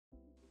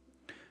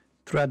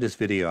Throughout this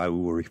video, I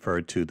will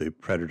refer to the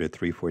Predator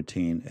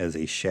 314 as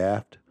a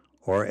shaft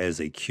or as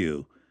a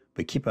cue,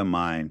 but keep in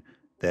mind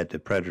that the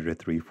Predator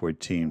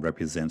 314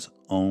 represents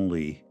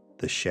only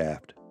the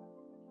shaft.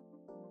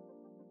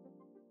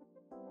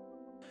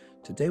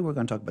 Today we're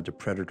going to talk about the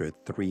Predator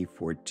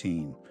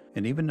 314,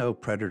 and even though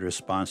Predator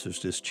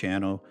sponsors this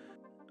channel,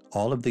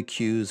 all of the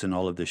cues and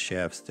all of the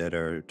shafts that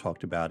are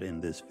talked about in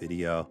this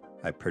video,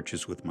 I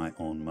purchased with my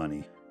own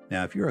money.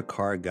 Now, if you're a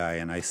car guy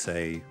and I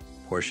say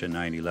Porsche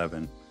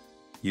 911,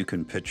 you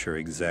can picture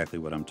exactly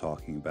what I'm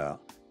talking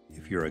about.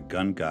 If you're a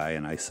gun guy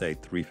and I say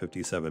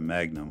 357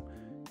 Magnum,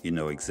 you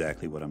know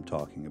exactly what I'm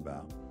talking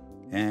about.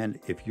 And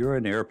if you're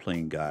an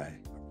airplane guy,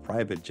 a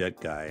private jet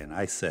guy, and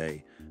I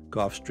say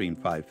Gulfstream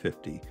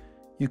 550,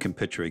 you can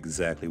picture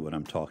exactly what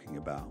I'm talking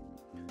about.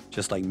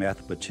 Just like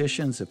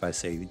mathematicians, if I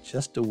say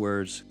just the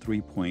words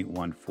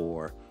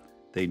 3.14,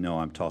 they know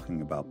I'm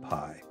talking about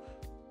pi.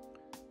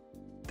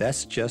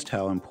 That's just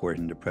how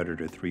important the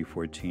Predator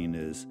 314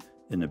 is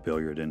in the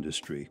billiard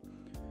industry.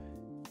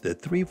 The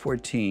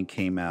 314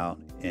 came out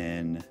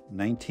in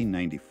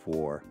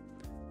 1994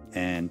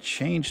 and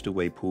changed the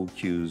way pool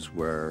cues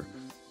were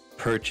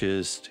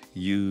purchased,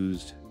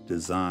 used,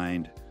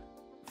 designed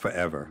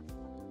forever.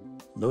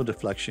 Low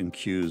deflection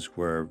cues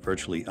were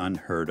virtually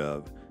unheard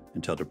of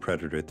until the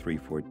Predator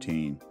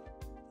 314.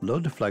 Low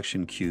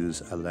deflection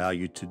cues allow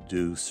you to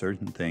do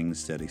certain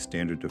things that a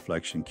standard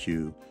deflection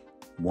cue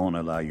won't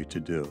allow you to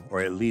do,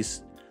 or at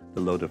least the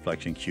low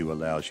deflection cue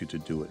allows you to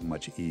do it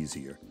much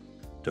easier.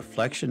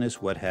 Deflection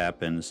is what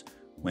happens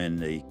when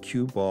the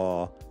cue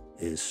ball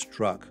is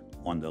struck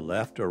on the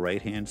left or right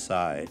hand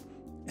side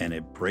and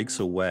it breaks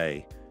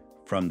away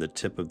from the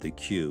tip of the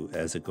cue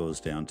as it goes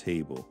down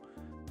table.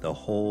 The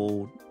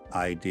whole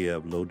idea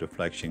of low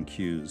deflection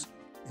cues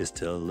is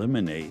to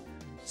eliminate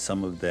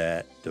some of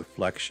that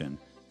deflection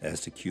as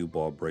the cue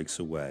ball breaks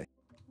away.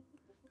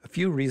 A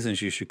few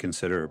reasons you should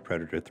consider a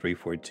Predator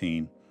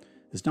 314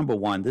 is number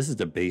one, this is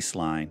the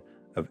baseline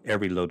of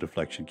every low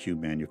deflection cue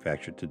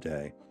manufactured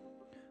today.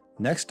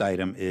 Next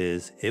item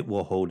is it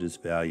will hold its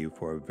value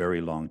for a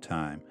very long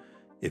time.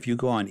 If you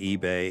go on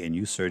eBay and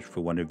you search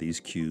for one of these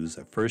cues,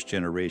 a first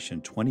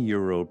generation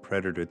 20-year-old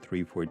Predator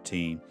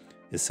 314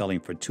 is selling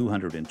for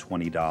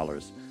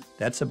 $220.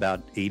 That's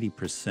about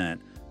 80%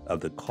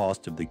 of the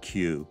cost of the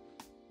cue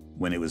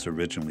when it was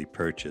originally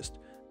purchased.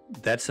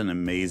 That's an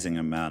amazing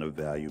amount of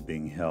value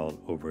being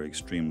held over an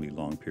extremely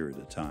long period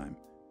of time.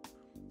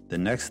 The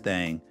next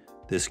thing,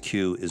 this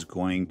cue is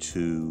going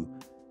to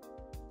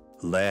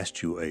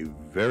last you a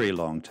very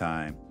long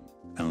time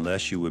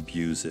unless you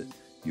abuse it.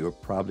 You're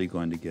probably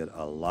going to get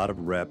a lot of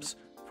reps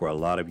for a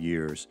lot of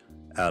years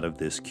out of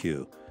this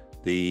cue.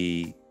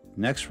 The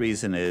next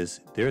reason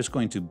is there's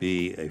going to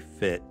be a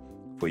fit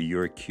for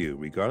your cue.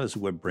 Regardless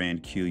of what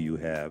brand cue you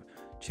have,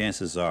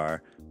 chances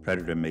are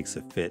Predator makes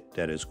a fit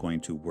that is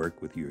going to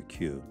work with your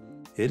cue.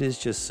 It is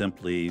just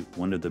simply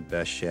one of the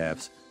best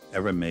shafts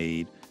ever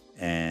made,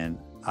 and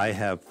I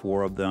have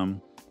 4 of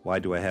them. Why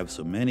do I have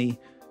so many?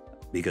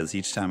 Because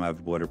each time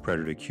I've bought a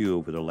Predator cue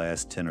over the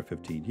last 10 or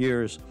 15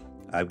 years,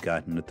 I've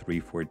gotten a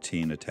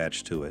 314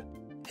 attached to it.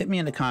 Hit me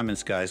in the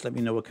comments, guys. Let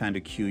me know what kind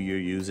of cue you're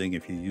using.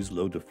 If you use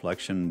low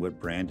deflection, what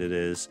brand it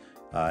is,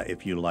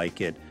 if you like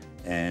it.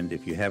 And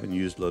if you haven't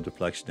used low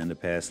deflection in the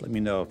past, let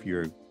me know if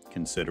you're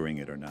considering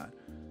it or not.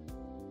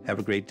 Have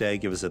a great day.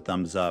 Give us a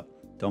thumbs up.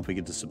 Don't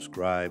forget to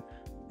subscribe,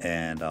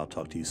 and I'll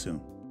talk to you soon.